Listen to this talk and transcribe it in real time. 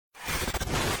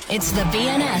It's the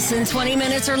BNS in 20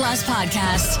 Minutes or Less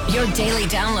podcast. Your daily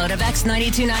download of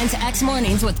X92.9's X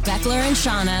Mornings with Beckler and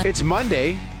Shauna. It's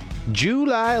Monday,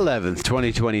 July 11th,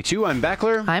 2022. I'm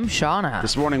Beckler. I'm Shauna.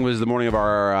 This morning was the morning of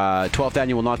our 12th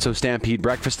annual Not So Stampede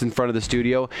breakfast in front of the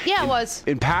studio. Yeah, it was.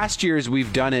 In past years,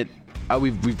 we've done it.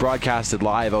 We've broadcasted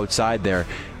live outside there,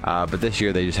 but this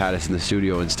year they just had us in the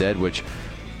studio instead. Which,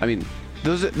 I mean,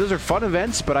 those are fun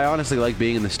events, but I honestly like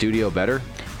being in the studio better.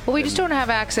 Well, we just don't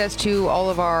have access to all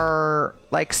of our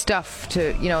stuff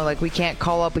to, we can't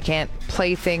call up, we can't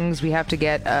play things. We have to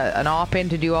get an op in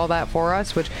to do all that for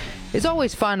us, which is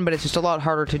always fun, but it's just a lot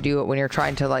harder to do it when you're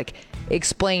trying to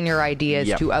explain your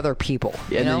ideas to other people.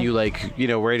 And then you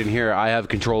right in here, I have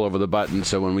control over the button,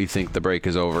 so when we think the break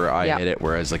is over, I hit it.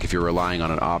 Whereas if you're relying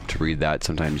on an op to read that,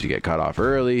 sometimes you get cut off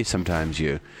early, sometimes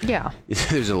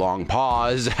there's a long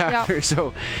pause after.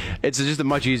 So it's just a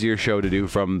much easier show to do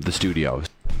from the studio.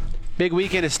 Big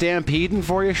weekend of stampeding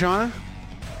for you, Shauna?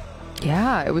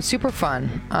 Yeah, it was super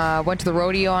fun. Went to the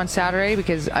rodeo on Saturday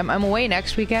because I'm away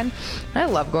next weekend. I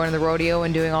love going to the rodeo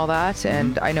and doing all that,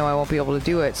 and I know I won't be able to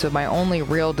do it. So my only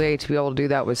real day to be able to do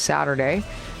that was Saturday.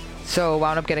 So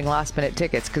wound up getting last-minute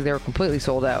tickets because they were completely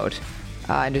sold out.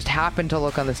 And just happened to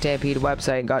look on the Stampede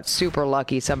website and got super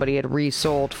lucky. Somebody had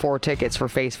resold 4 tickets for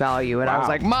face value, and I was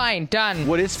like, mine, done.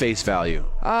 What is face value?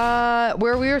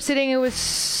 Where we were sitting, it was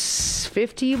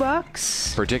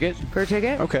 $50 per ticket.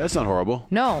 Okay, that's not horrible.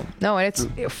 No, and it's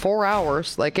 4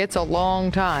 hours. It's a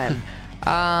long time.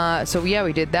 So yeah,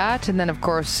 we did that, and then of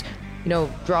course,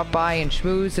 dropped by and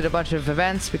schmoozed at a bunch of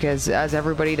events because, as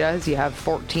everybody does, you have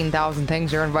 14,000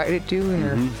 things you're invited to.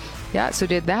 And so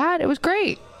did that. It was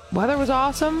great. Weather was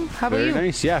awesome. How about you? Very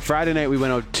nice. Yeah, Friday night we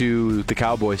went out to the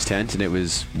Cowboys tent, and it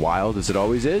was wild as it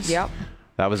always is. Yep.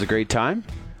 That was a great time.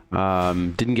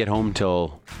 Didn't get home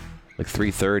till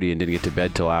 3:30 and didn't get to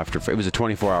bed till after. It was a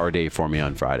 24-hour day for me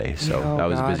on Friday, so that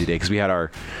was a busy day because we had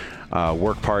our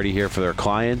work party here for their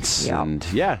clients. Yep. And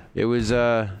it was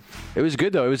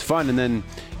good though. It was fun. And then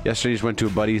yesterday just went to a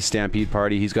buddy's Stampede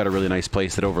party. He's got a really nice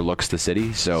place that overlooks the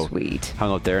city, so sweet.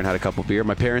 Hung out there and had a couple beer.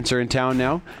 My parents are in town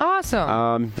now.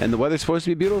 Awesome. And the weather's supposed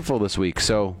to be beautiful this week,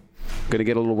 so gonna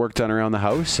get a little work done around the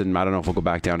house. And I don't know if we'll go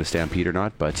back down to Stampede or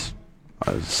not, but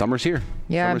summer's here.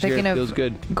 Yeah, summer's I'm thinking here. of Feels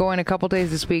good. Going a couple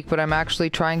days this week, but I'm actually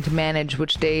trying to manage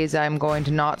which days I'm going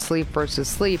to not sleep versus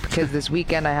sleep, because this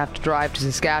weekend I have to drive to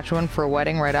Saskatchewan for a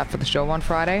wedding right after the show on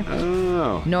Friday.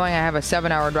 Oh. Knowing I have a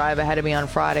 7-hour drive ahead of me on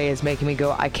Friday is making me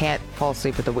go, I can't fall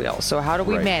asleep at the wheel. So how do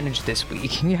we manage this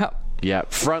week? Yep. Yeah,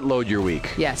 front load your week.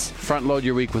 Yes. Front load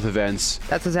your week with events.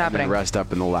 That's what's happening. And then rest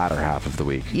up in the latter half of the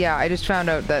week. Yeah, I just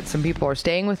found out that some people are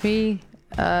staying with me,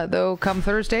 though, come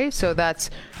Thursday. So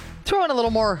that's throwing a little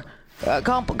more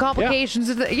complications.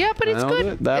 Yeah, but it's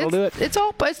good. That'll do it. It's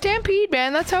all Stampede,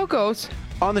 man. That's how it goes.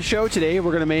 On the show today,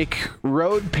 we're going to make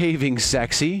road paving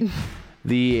sexy.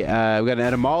 We got an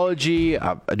etymology,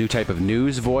 a new type of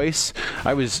news voice.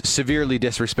 I was severely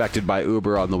disrespected by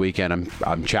Uber on the weekend.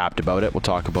 I'm chapped about it. We'll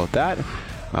talk about that.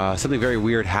 Something very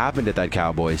weird happened at that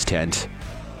Cowboys tent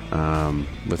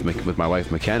with my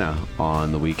wife McKenna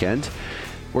on the weekend.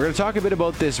 We're going to talk a bit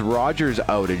about this Rogers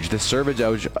outage, the service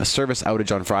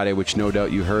outage on Friday, which no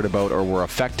doubt you heard about or were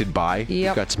affected by. Yep.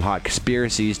 We've got some hot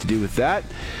conspiracies to do with that.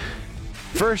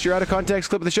 First, your out of context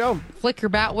clip of the show. Flick your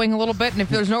bat wing a little bit, and if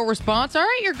there's no response, all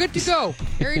right, you're good to go.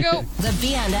 Here you go. The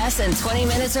BNS in 20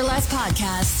 Minutes or Less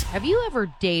podcast. Have you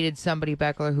ever dated somebody,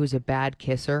 Beckler, who's a bad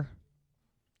kisser?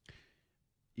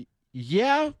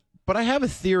 Yeah, but I have a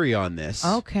theory on this.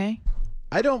 Okay.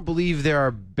 I don't believe there are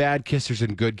bad kissers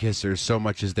and good kissers so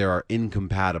much as there are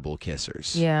incompatible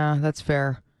kissers. Yeah, that's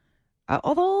fair.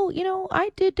 Although,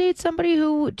 I did date somebody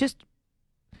who just...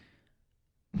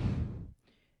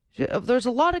 There's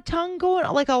a lot of tongue going,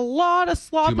 a lot of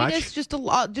sloppiness, just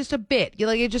a bit.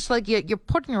 You're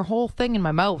putting your whole thing in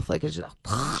my mouth, it's just.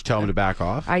 Did you tell him to back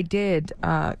off? I did.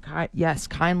 Yes,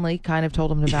 kindly, kind of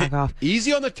told him to back off.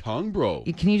 Easy on the tongue, bro.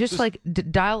 Can you just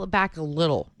dial it back a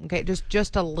little? Okay,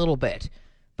 just a little bit.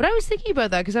 But I was thinking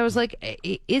about that because I was like,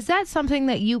 is that something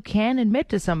that you can admit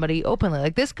to somebody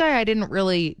openly? This guy I didn't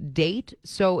really date,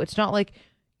 so it's not like,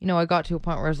 I got to a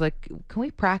point where I was like, can we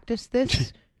practice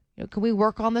this? Can we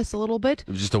work on this a little bit?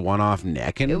 It was just a one-off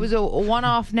necking? It was a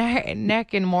one-off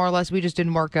neck, and more or less we just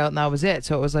didn't work out, and that was it.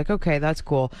 So it was like, okay, that's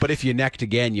cool. But if you necked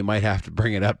again, you might have to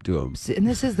bring it up to him. And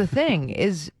this is the thing,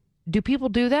 do people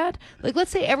do that?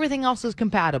 Let's say everything else is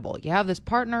compatible. You have this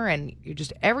partner, and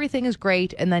everything is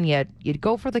great, and then you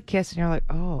go for the kiss, and you're like,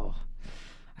 oh,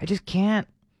 I just can't.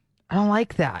 I don't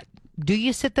like that. Do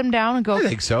you sit them down and go? I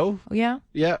think so. Oh, yeah?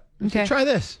 Yeah. Okay. Try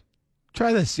this.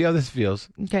 See how this feels.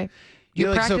 Okay.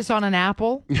 You practice on an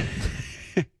apple?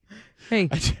 Hey,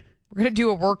 we're going to do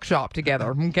a workshop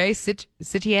together, okay? Sit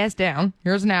your ass down.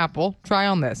 Here's an apple. Try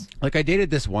on this. Like, I dated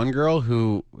this one girl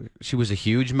who, she was a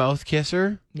huge mouth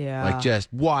kisser. Yeah. Like,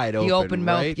 just wide open, The open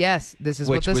mouth. right? Yes, this is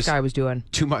Which what this was guy was doing.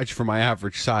 Too much for my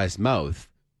average sized mouth.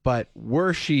 But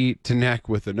were she to neck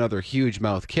with another huge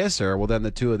mouth kisser, well, then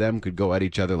the two of them could go at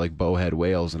each other like bowhead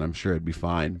whales, and I'm sure it'd be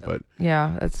fine. But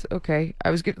Yeah, that's okay. I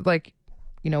was good, like,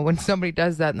 when somebody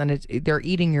does that and then they're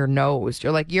eating your nose.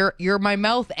 You're like, you're my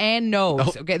mouth and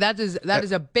nose. Okay, that is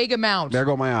a big amount. there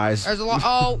go my eyes. There's a lot.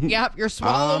 Oh, yep, you're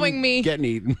swallowing me. Getting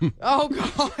eaten. Oh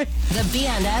God. The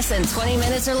BNS in 20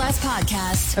 Minutes or Less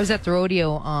podcast. I was at the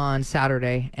rodeo on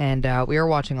Saturday, and we were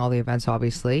watching all the events,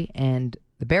 obviously, and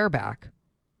the bareback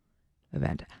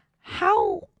event.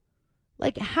 How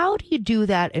do you do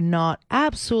that and not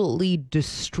absolutely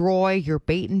destroy your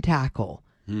bait and tackle?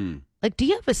 Like, do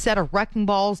you have a set of wrecking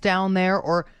balls down there?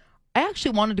 Or I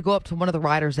actually wanted to go up to one of the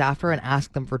riders after and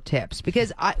ask them for tips,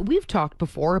 because we've talked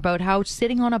before about how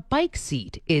sitting on a bike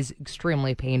seat is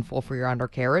extremely painful for your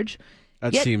undercarriage.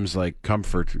 That Yet seems like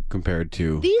comfort compared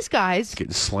to these guys,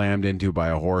 getting slammed into by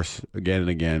a horse again and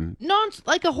again.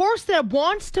 like a horse that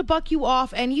wants to buck you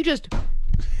off, and you just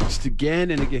Again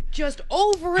and again. just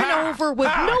over and over with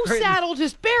no Right. saddle,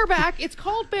 just bareback. It's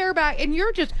called bareback, and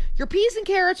your peas and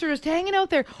carrots are just hanging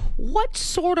out there. What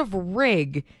sort of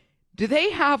rig do they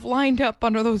have lined up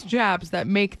under those jabs that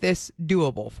make this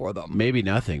doable for them? Maybe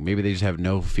nothing. Maybe they just have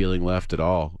no feeling left at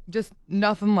all. Just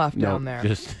nothing left No, down there.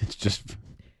 it's just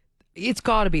It's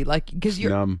got to be like, because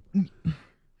you're numb.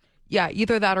 yeah,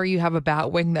 either that or you have a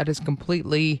bat wing that is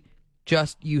completely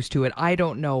just used to it. I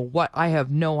don't know what. I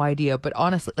have no idea. But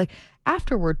honestly, like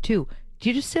afterward too, do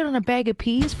you just sit on a bag of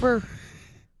peas for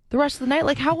the rest of the night?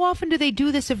 Like, how often do they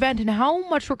do this event, and how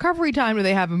much recovery time do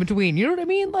they have in between? You know what I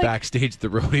mean? Like, Backstage at the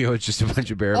rodeo, it's just a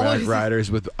bunch of bareback it's- riders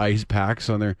with ice packs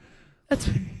on their. that's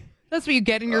what you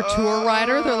get in your tour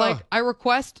rider. They're like, I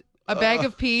request a bag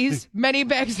of peas, many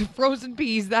bags of frozen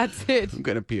peas. That's it. I'm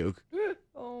gonna puke.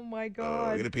 Oh my I'm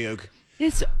god, gonna puke.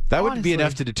 it's That would be honestly-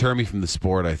 enough to deter me from the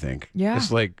sport, I think. Yeah.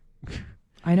 It's like,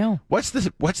 I know. what's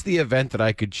the event that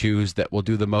I could choose that will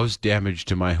do the most damage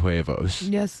to my huevos?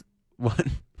 Yes. What?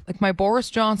 Like my Boris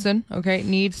Johnson, okay,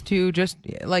 needs to just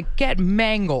like get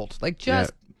mangled, like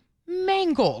just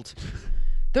mangled.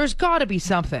 There's got to be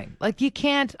something. Like you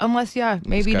can't unless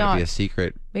maybe It's gotta not. be a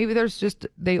secret. Maybe there's just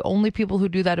the only people who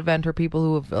do that event are people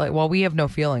who have like. Well, we have no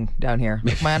feeling down here.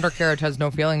 Like, my undercarriage has no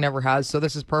feeling, never has. So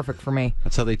this is perfect for me.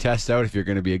 That's how they test out if you're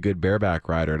going to be a good bareback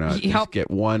rider or not. Yep. Just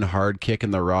get one hard kick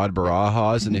in the rod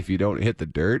barajas, and if you don't hit the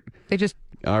dirt, They just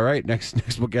all right,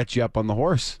 next we'll get you up on the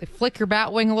horse. they flick your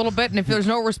bat wing a little bit, and if there's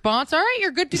no response, all right, you're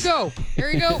good to go. Here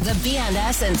you go. The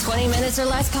BNS in 20 Minutes or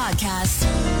Less podcast.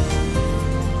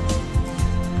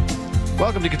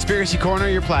 Welcome to Conspiracy Corner,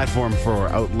 your platform for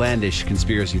outlandish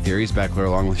conspiracy theories. Beckler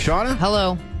along with Shauna.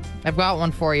 Hello, I've got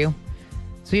one for you.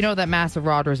 So you know that massive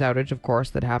Rogers outage, of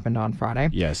course, that happened on Friday.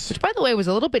 Yes. Which, by the way, was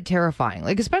a little bit terrifying.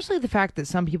 Like, especially the fact that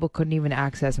some people couldn't even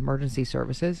access emergency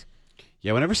services.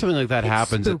 Yeah, whenever something like that It's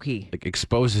happens, spooky. it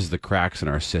exposes the cracks in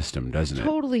our system, doesn't it?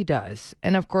 Totally does.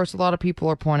 And of course, a lot of people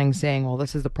are pointing, saying, well,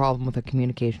 this is the problem with a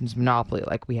communications monopoly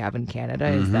like we have in Canada,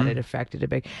 is that it affected a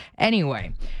big.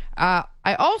 Anyway, I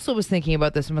also was thinking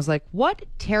about this and was like, what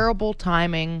terrible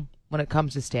timing when it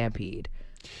comes to Stampede.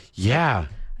 Yeah.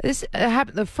 This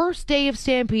happened the first day of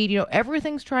Stampede. You know,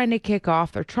 everything's trying to kick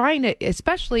off. They're trying to,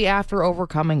 especially after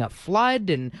overcoming a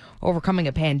flood and overcoming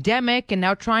a pandemic and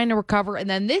now trying to recover. And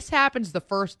then this happens the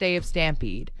first day of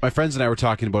Stampede. My friends and I were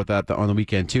talking about that on the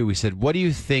weekend too. We said, what do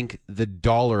you think the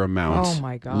dollar amount Oh,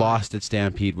 my God. lost at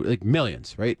Stampede? Like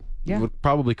millions, right? Yeah. It would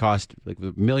probably cost like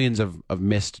millions of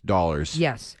missed dollars.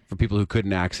 Yes. For people who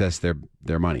couldn't access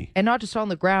their money. And not just on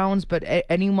the grounds, but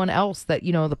anyone else that,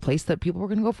 you know, the place that people were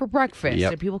going to go for breakfast.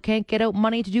 Yep. And people can't get out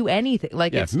money to do anything.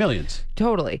 Like, Yeah, it's millions.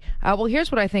 totally. Well,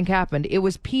 here's what I think happened. It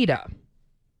was PETA.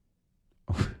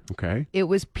 Okay. It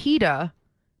was PETA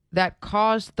that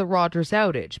caused the Rogers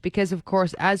outage because, of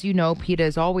course, as you know, PETA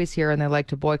is always here and they like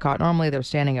to boycott. Normally they're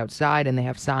standing outside and they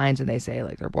have signs and they say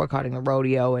like they're boycotting the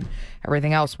rodeo and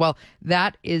everything else. Well,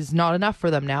 that is not enough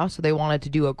for them now, so they wanted to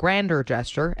do a grander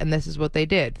gesture, and this is what they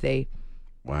did. They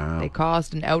Wow.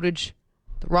 caused an outage,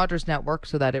 the Rogers network,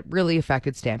 so that it really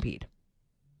affected Stampede.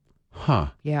 Huh.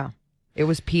 Yeah, it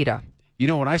was PETA. You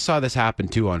know, when I saw this happen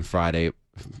too on Friday,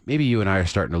 maybe you and I are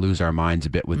starting to lose our minds a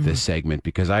bit with this segment,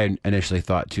 because I initially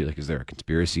thought too, like, is there a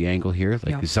conspiracy angle here? Like,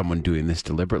 Yeah. is someone doing this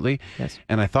deliberately? Yes.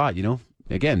 And I thought, you know,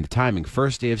 again, the timing,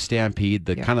 first day of Stampede,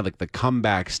 the Yeah. kind of like the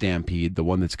comeback Stampede, the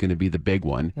one that's going to be the big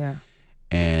one. Yeah.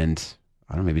 And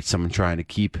I don't know, maybe it's someone trying to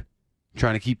keep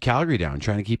trying to keep Calgary down,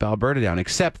 trying to keep Alberta down,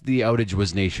 except the outage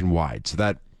was nationwide. So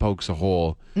that pokes a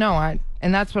hole. No,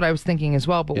 and that's what I was thinking as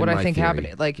well. But what In I my think theory.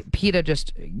 happened, like PETA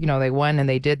just, they went and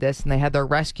they did this, and they had their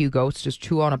rescue goats just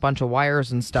chew on a bunch of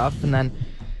wires and stuff, and then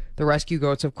the rescue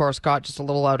goats, of course, got just a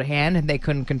little out of hand, and they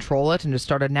couldn't control it, and just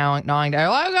started gnawing down.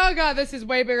 Oh God, this is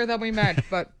way bigger than we meant.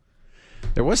 But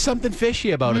There was something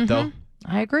fishy about it, though.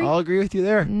 I agree. I'll agree with you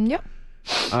there. Yep,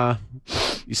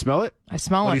 You smell it? I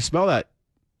smell What do you it. smell that?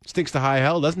 Stinks to high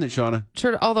hell, doesn't it, Shauna?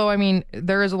 Sure. Although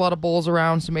there is a lot of bowls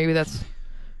around, so maybe it's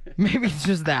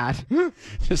just that.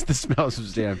 Just the smells of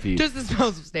Stampede. Just the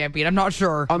smells of Stampede. I'm not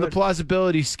sure. On the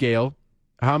plausibility scale,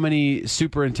 how many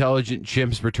super intelligent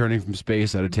chimps returning from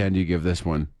space out of 10 do you give this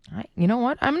one? You know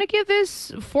what? I'm going to give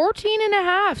this 14 and a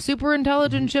half super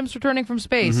intelligent chimps returning from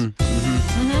space.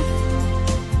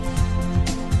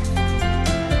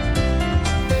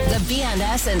 The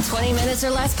BNS in 20 Minutes or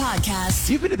Less podcast.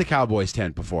 You've been to the Cowboys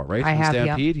tent before, right? I From have, yeah.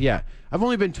 Stampede? Yeah. I've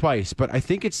only been twice, but I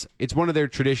think it's one of their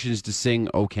traditions to sing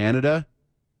 "O Canada"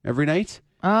 every night.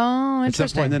 Oh, At some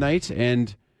point in interesting. the night.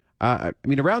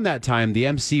 And around that time, the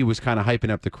MC was kind of hyping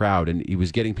up the crowd, and he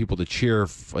was getting people to cheer,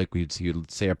 he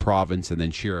would say a province and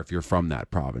then cheer if you're from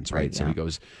that province, right? So yeah. he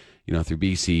goes, through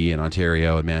BC and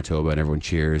Ontario and Manitoba, and everyone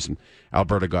cheers. And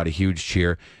Alberta got a huge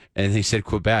cheer. And he said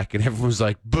Quebec, and everyone was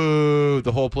like, boo,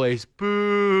 the whole place,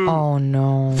 boo. Oh,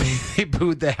 no. They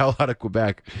booed the hell out of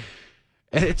Quebec.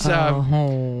 And it's,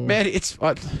 man,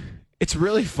 it's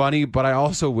really funny, but I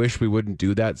also wish we wouldn't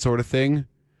do that sort of thing.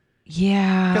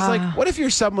 Yeah. Because, what if you're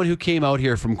someone who came out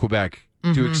here from Quebec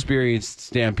to experience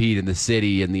Stampede in the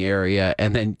city, in the area,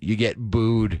 and then you get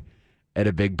booed at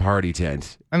a big party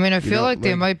tent? I feel like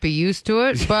they like- might be used to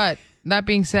it, but that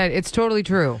being said, it's totally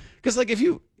true. Because, if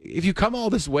you come all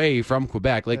this way from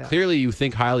Quebec, clearly you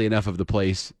think highly enough of the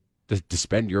place to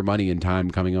spend your money and time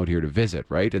coming out here to visit,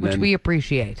 right? And Which then we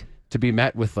appreciate. to be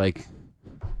met with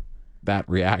that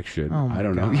reaction, Oh my I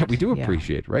don't know. God. Yeah, we do Yeah.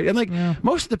 appreciate, right? And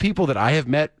most of the people that I have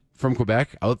met from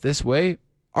Quebec out this way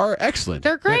are excellent.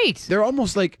 They're great. They're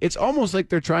almost it's almost like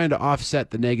they're trying to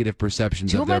offset the negative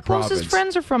perceptions Two of of my their closest province.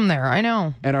 friends are from there. I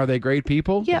know. And are they great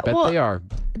people? Yeah, I bet well, they are.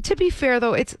 To be fair,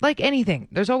 though, it's like anything.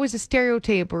 There's always a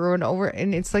stereotype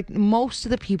and it's like most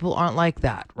of the people aren't like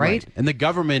that, right? And the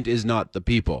government is not the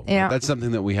people. Yeah. That's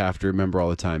something that we have to remember all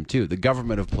the time too. The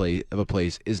government of a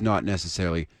place is not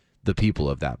necessarily the people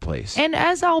of that place. And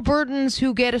as Albertans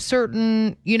who get a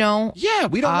certain, yeah,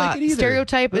 we don't like it either.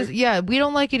 stereotype we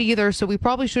don't like it either, so we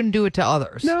probably shouldn't do it to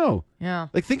others. No. Yeah.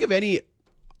 Think of any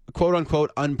quote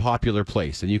unquote unpopular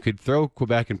place, and you could throw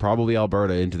Quebec and probably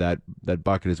Alberta into that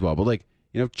bucket as well. But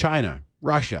China,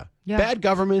 Russia, Yeah. bad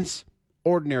governments,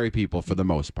 ordinary people for the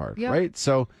most part, Yeah. right?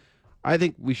 So I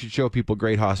think we should show people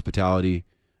great hospitality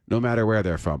no matter where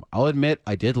they're from. I'll admit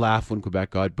I did laugh when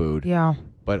Quebec got booed, Yeah.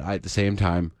 but at the same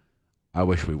time, I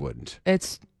wish we wouldn't.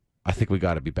 I think we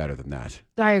got to be better than that.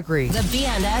 I agree. The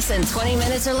BNS in 20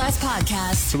 Minutes or Less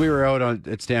podcast. So we were out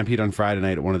at Stampede on Friday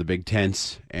night at one of the big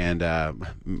tents, and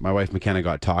my wife McKenna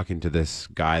got talking to this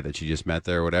guy that she just met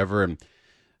there or whatever, and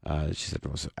she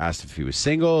asked if he was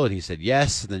single, and he said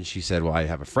yes. And then she said, "Well, I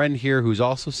have a friend here who's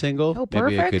also single. Oh,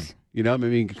 Maybe I perfect. could,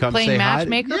 maybe you can come Playing say hi."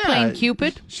 matchmaker, Yeah. playing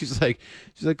Cupid. She's like,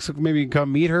 so maybe you can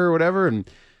come meet her or whatever. And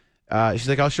she's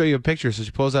like, "I'll show you a picture." So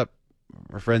she pulls up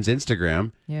her friend's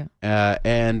Instagram, Yeah.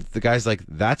 and the guy's like,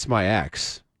 "That's my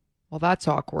ex." Well, that's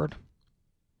awkward.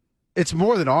 It's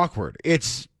more than awkward.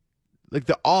 It's like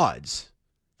the odds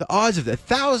of that,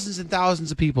 thousands and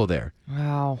thousands of people there.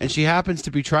 Wow. And she happens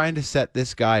to be trying to set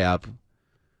this guy up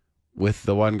with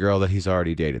the one girl that he's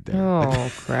already dated there.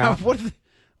 Oh, crap. What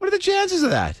are the chances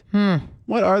of that?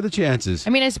 What are the chances?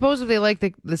 I suppose if they like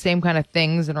the same kind of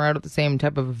things and are out at the same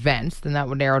type of events, then that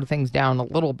would narrow things down a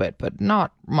little bit, but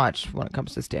not much when it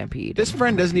comes to Stampede. This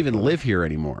friend doesn't even live here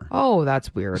anymore. Oh,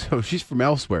 that's weird. So she's from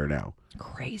elsewhere now.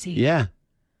 Crazy. Yeah.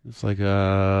 It's like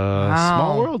a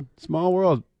small world. Small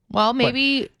world. Well,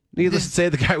 maybe. Needless to say,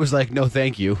 the guy was like, "No,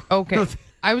 thank you." Okay. No,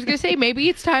 I was going to say maybe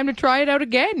it's time to try it out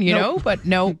again, you know, but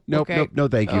no. Nope, okay. nope, no,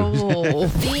 thank you. Oh.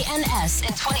 BNS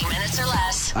in 20 Minutes or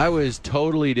Less. I was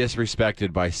totally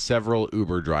disrespected by several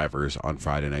Uber drivers on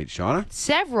Friday night, Shauna.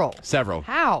 Several.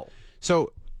 How?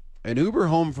 So, an Uber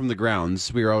home from the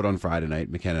grounds, we were out on Friday night,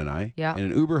 McKenna and I. Yeah.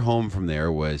 And an Uber home from there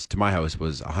to my house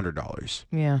was $100.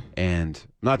 Yeah. And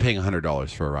I'm not paying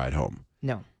 $100 for a ride home.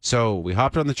 No. So, we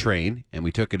hopped on the train and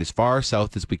we took it as far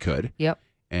south as we could. Yep.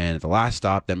 And at the last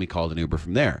stop, then we called an Uber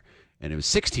from there. And it was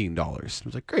 $16. I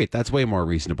was like, great, that's way more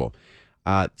reasonable.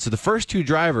 So the first two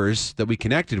drivers that we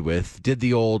connected with did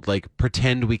the old,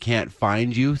 pretend we can't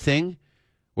find you thing,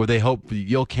 where they hope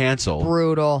you'll cancel.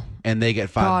 Brutal. And they get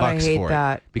 $5 God, I hate for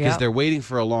that. it because Yep. they're waiting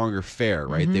for a longer fare,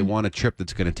 right? They want a trip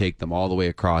that's going to take them all the way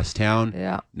across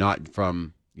town, not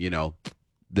from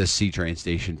the C train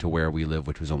station to where we live,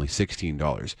 which was only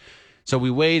 $16. So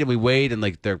we wait, and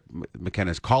like their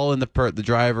McKenna's calling the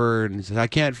driver and says, "I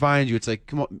can't find you." It's like,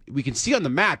 come on, we can see on the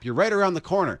map. You're right around the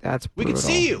corner. That's we can brutal.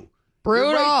 see you.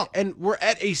 Brutal. You're right, and we're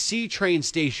at a C train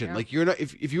station. Yeah. Like you're not.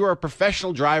 If you are a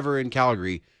professional driver in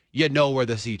Calgary, you know where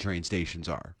the C train stations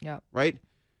are. Yeah. Right.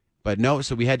 But no,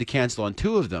 so we had to cancel on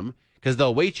 2 of them because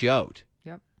they'll wait you out.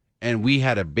 Yep. And we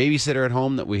had a babysitter at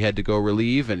home that we had to go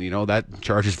relieve, and that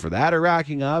charges for that are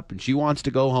racking up, and she wants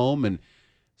to go home, and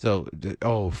so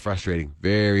frustrating,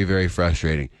 very, very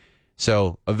frustrating.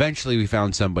 So eventually we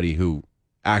found somebody who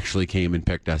actually came and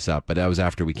picked us up, but that was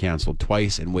after we canceled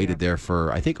twice and waited there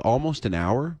for I think almost an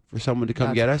hour for someone to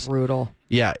come get us. Brutal.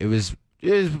 Yeah, it was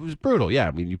brutal. Yeah,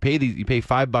 I mean you pay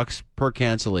 $5 per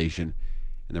cancellation.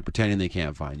 And they're pretending they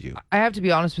can't find you. I have to be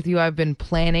honest with you. I've been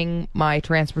planning my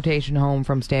transportation home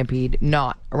from Stampede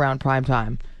not around prime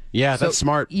time. Yeah, So that's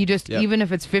smart. You just, Yep. even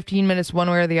if it's 15 minutes one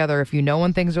way or the other, if you know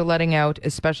when things are letting out,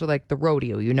 especially like the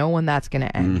rodeo, you know when that's going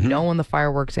to end. You know when the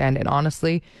fireworks end. And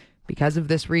honestly, because of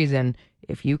this reason,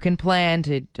 if you can plan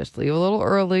to just leave a little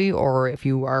early, or if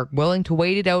you are willing to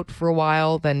wait it out for a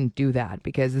while, then do that,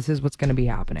 because this is what's going to be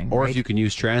happening. Or right? if you can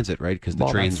use transit, right? Because the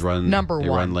Well, trains that's run number they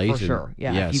one run late. for and- sure.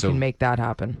 Yeah, if you so can make that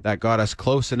happen. that got us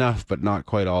close enough, but not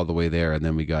quite all the way there. And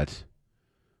then we got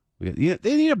they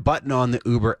need a button on the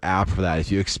Uber app for that.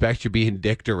 If you expect you're being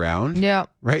dicked around, Yeah.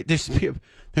 right? There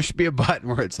should be a button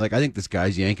where it's like, I think this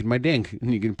guy's yanking my dink,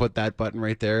 and you can put that button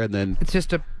right there, and then It's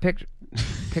just a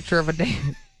picture of a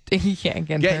yanking.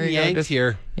 There getting you go. yanked Just-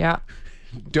 here. Yeah.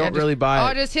 Don't really buy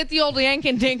it. Just hit the old yank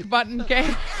and dink button,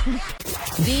 okay?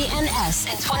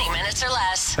 BNS in 20 minutes or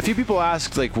less. A few people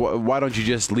asked, like, why don't you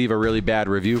just leave a really bad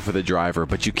review for the driver?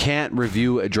 But you can't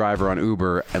review a driver on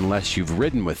Uber unless you've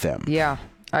ridden with them. Yeah,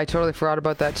 I totally forgot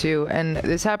about that too. And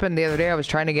this happened the other day. I was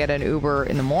trying to get an Uber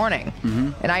in the morning,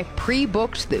 and I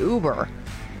pre-booked the Uber.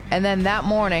 And then that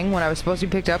morning, when I was supposed to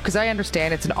be picked up, because I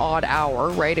understand it's an odd hour,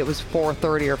 right? It was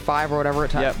 4:30 or 5 or whatever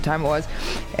time it was.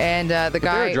 And the There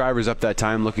guy... are drivers up that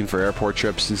time looking for airport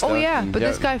trips and stuff. Oh, yeah, and but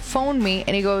this guy phoned me,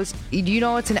 and he goes, "Do you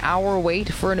know it's an hour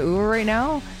wait for an Uber right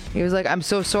now?" He was like, "I'm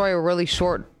so sorry, we're really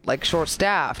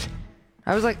short-staffed."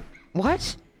 I was like,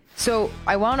 what? So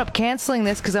I wound up canceling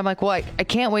this because I'm like, well, I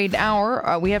can't wait an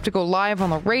hour. We have to go live on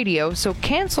the radio. So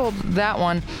canceled that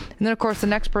one. And then, of course, the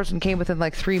next person came within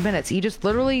like 3 minutes. He just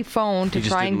literally phoned to He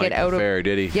just try and didn't get like out the of... fare,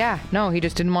 did he? Yeah, no, he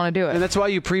just didn't want to do it. And that's why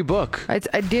you pre-book. I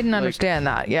didn't understand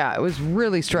that. Yeah, it was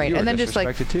really strange. You were And then just like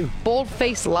disrespected, too.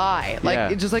 bold-faced lie. Like, Yeah.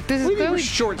 it's just like, this is What do you mean we're clearly...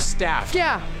 short-staffed?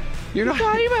 Yeah. You're not What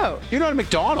are you talking about? You're not a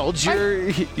McDonald's. You're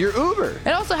Uber.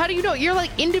 And also, how do you know? You're like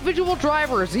individual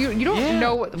drivers. You don't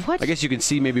know what? I guess you can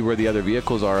see maybe where the other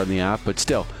vehicles are on the app, but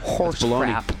still, Horse that's baloney.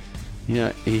 crap.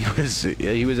 Yeah,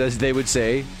 he was as they would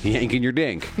say, yanking your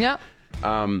dink. Yeah.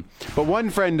 But one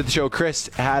friend of the show, Chris,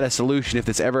 had a solution if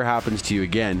this ever happens to you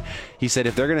again. He said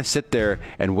if they're going to sit there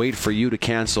and wait for you to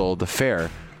cancel the fare,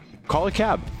 call a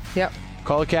cab. Yep.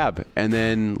 Call a cab and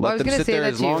then Well, I let was them gonna sit say there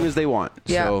that as to you. long as they want.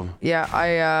 Yeah, So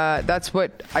yeah. That's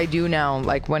what I do now.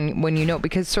 Like when you know,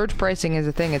 because surge pricing is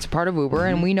a thing. It's part of Uber,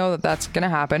 and we know that that's gonna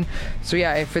happen. So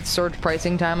yeah, if it's surge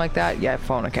pricing time like that, yeah,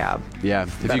 phone a cab. yeah,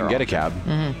 if you better can get a cab.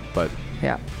 But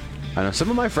Yeah, I know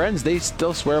some of my friends, they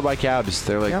still swear by cabs.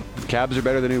 They're like, Yep. cabs are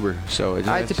better than Uber. So it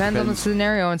it depends on the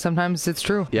scenario, and sometimes it's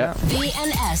true. Yeah.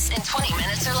 BNS in 20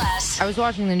 minutes or less. I was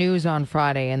watching the news on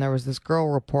Friday, and there was this girl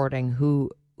reporting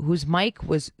whose mic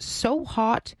was so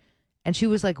hot, and she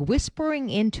was like whispering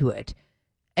into it,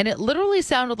 and it literally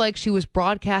sounded like she was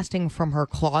broadcasting from her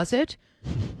closet.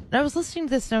 And I was listening to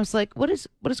this, and I was like, "What is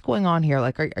going on here?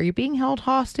 Like, are you being held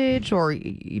hostage, or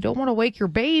you don't want to wake your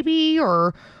baby,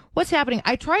 or what's happening?"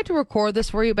 I tried to record this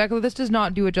for you, Becca. This does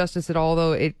not do it justice at all,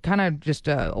 though. It kind of just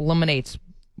eliminates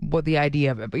what the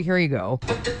idea of it. But here you go.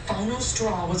 But the final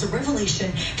straw was a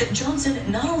revelation that Johnson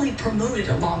not only promoted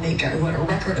a lawmaker who had a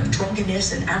record of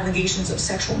drunkenness and allegations of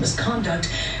sexual misconduct,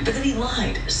 but that he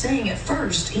lied, saying at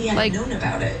first he hadn't known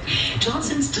about it.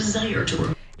 Johnson's desire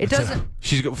to... It doesn't...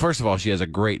 First of all, she has a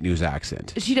great news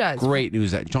accent. She does. Great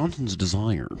news accent. Johnson's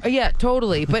desire. Yeah,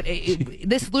 totally. But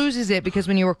this loses it because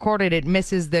when you record it, it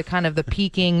misses the kind of the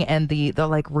peaking and the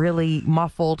like really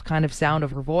muffled kind of sound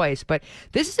of her voice. But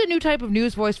this is a new type of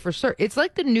news voice for sure. It's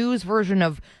like the news version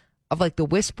of like the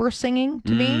whisper singing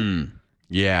to me.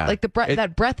 Yeah. Like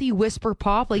that breathy whisper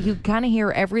pop. Like you kind of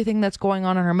hear everything that's going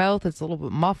on in her mouth. It's a little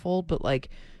bit muffled, but like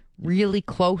really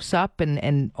close up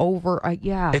and over.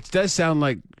 Yeah. It does sound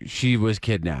like she was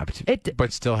kidnapped,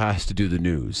 but still has to do the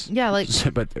news. Yeah, like,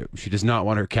 but she does not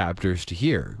want her captors to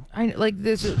hear.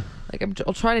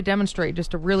 I'll try to demonstrate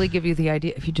just to really give you the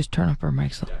idea. If you just turn up our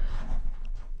mics.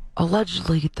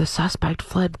 Allegedly, the suspect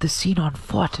fled the scene on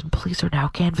foot, and police are now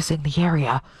canvassing the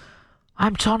area.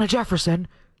 I'm Shauna Jefferson,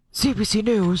 CBC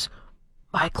News,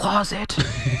 my closet.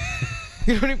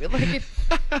 You know what I mean? Like,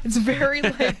 it's very,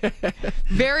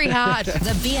 very hot.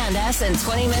 The BNS in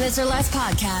 20 Minutes or Less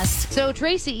podcast. So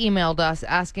Tracy emailed us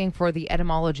asking for the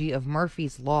etymology of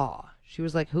Murphy's Law. She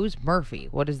was like, who's Murphy?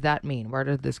 What does that mean? Where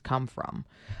did this come from?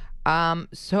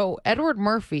 So Edward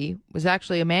Murphy was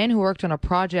actually a man who worked on a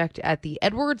project at the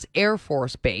Edwards Air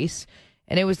Force Base.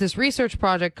 And it was this research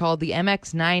project called the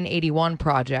MX-981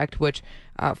 project, which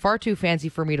far too fancy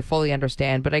for me to fully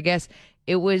understand. But I guess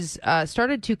it was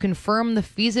started to confirm the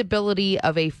feasibility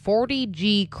of a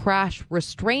 40G crash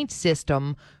restraint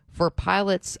system for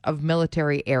pilots of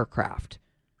military aircraft.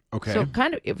 Okay. So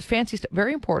it was fancy stuff,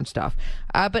 very important stuff.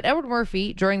 But Edward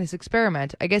Murphy, during this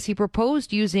experiment, I guess he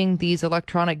proposed using these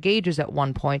electronic gauges at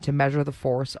one point to measure the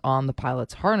force on the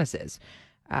pilot's harnesses.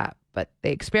 But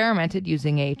they experimented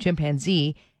using a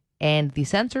chimpanzee, and the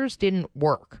sensors didn't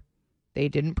work. They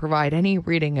didn't provide any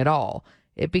reading at all.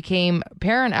 It became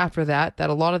apparent after that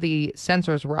a lot of the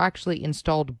sensors were actually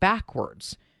installed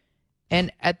backwards.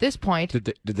 And at this point...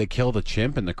 Did they kill the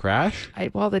chimp in the crash?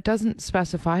 Well, it doesn't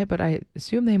specify, but I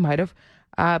assume they might have.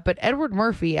 But Edward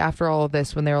Murphy, after all of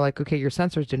this, when they were like, okay, your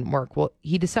sensors didn't work, well,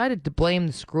 he decided to blame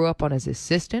the screw-up on his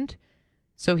assistant.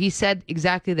 So he said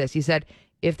exactly this. He said,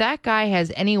 if that guy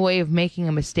has any way of making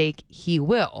a mistake, he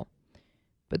will.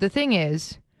 But the thing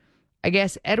is, I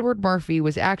guess Edward Murphy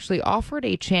was actually offered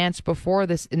a chance before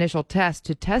this initial test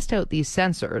to test out these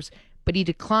sensors, but he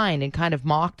declined and kind of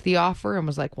mocked the offer and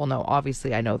was like, well, no,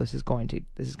 obviously I know this is going to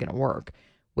work,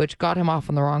 which got him off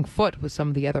on the wrong foot with some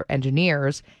of the other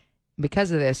engineers. Because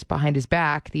of this, behind his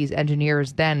back, these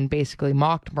engineers then basically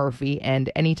mocked Murphy,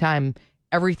 and anytime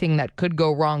everything that could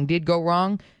go wrong did go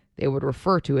wrong, they would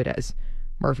refer to it as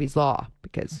Murphy's Law.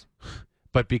 Because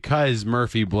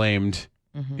Murphy blamed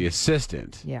the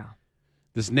assistant. Yeah.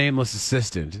 This nameless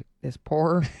assistant. This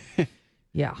poor.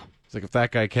 Yeah. It's like, if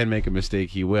that guy can make a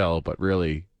mistake, he will. But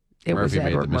really, it Murphy was Edward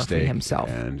made the Murphy mistake himself.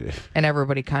 And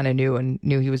everybody kind of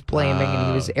knew he was blaming, and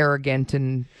he was arrogant.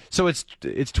 And so it's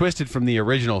twisted from the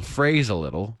original phrase a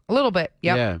little. A little bit,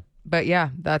 yep. Yeah. But yeah,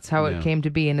 that's how it came to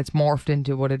be, and it's morphed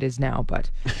into what it is now.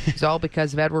 But it's all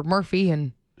because of Edward Murphy,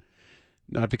 and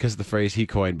not because of the phrase he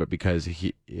coined, but because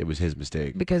it was his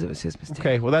mistake. Because it was his mistake.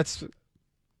 Okay, well, that's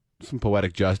some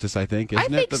poetic justice, I think,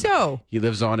 isn't it? I think so. He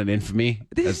lives on in infamy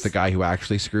as the guy who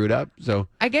actually screwed up. So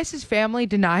I guess his family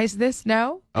denies this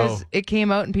now, because it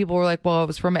came out and people were like, well, it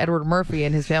was from Edward Murphy,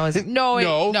 and his family's like, no,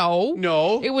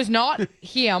 it was not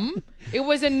him. It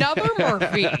was another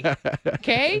Murphy.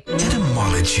 Okay?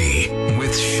 Etymology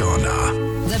with Shauna.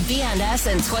 The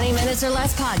BNS in 20 Minutes or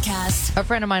Less podcast. A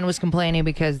friend of mine was complaining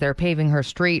because they're paving her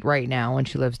street right now, and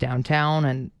she lives downtown,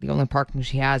 and the only parking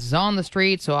she has is on the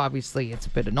street, so obviously it's a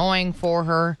bit annoying for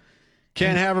her.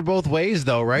 Can't have her both ways,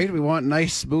 though, right? We want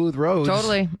nice, smooth roads.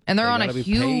 Totally. And they're on a gotta be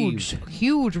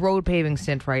huge road paving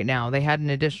stint right now. They had an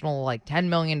additional $10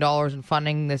 million in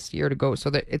funding this year to go, so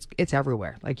that it's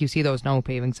everywhere. Like, you see those no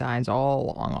paving signs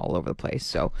all over the place.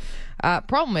 So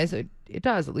problem is, it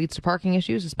leads to parking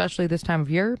issues, especially this time of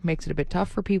year. Makes it a bit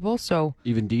tough for people. So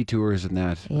even detours and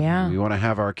that. Yeah. We want to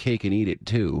have our cake and eat it,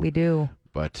 too. We do.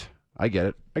 But I get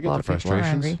it. I get the people are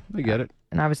frustrations. angry. I get it.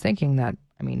 And I was thinking that,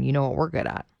 you know what we're good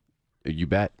at. You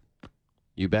bet.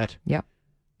 You bet. Yep.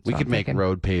 We could make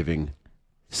road paving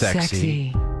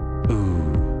sexy.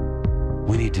 Ooh.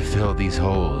 We need to fill these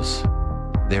holes.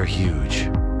 They're huge.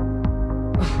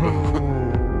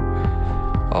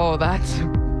 Oh, that's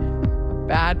a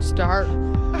bad start.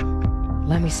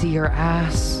 Let me see your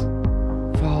ass.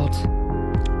 Fault.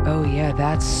 Oh, yeah,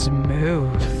 that's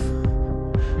smooth.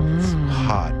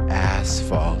 Hot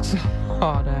asphalt.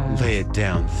 Hot ass. Lay it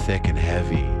down thick and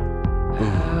heavy.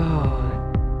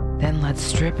 Oh, then let's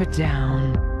strip it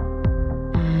down.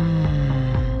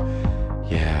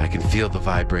 Yeah, I can feel the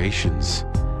vibrations.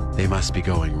 They must be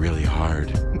going really hard.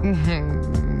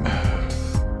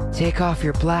 Take off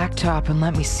your black top and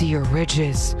let me see your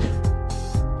ridges.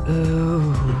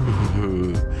 Ooh.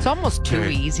 It's almost too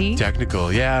Very easy.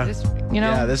 Technical, yeah. This,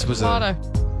 yeah, this was a lot of...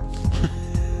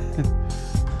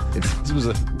 This was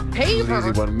an Paper?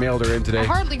 easy one. Mailed her in today. I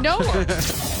hardly know her.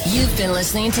 You've been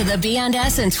listening to the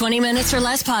B&S in 20 Minutes or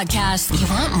Less podcast. You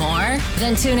want more?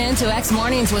 Then tune in to X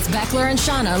Mornings with Beckler and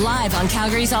Shauna live on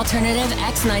Calgary's alternative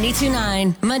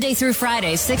X92.9. Monday through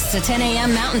Friday, 6 to 10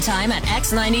 a.m. Mountain Time at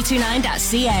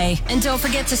x929.ca. And don't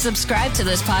forget to subscribe to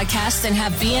this podcast and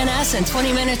have B&S in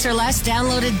 20 Minutes or Less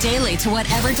downloaded daily to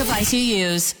whatever device you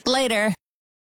use. Later.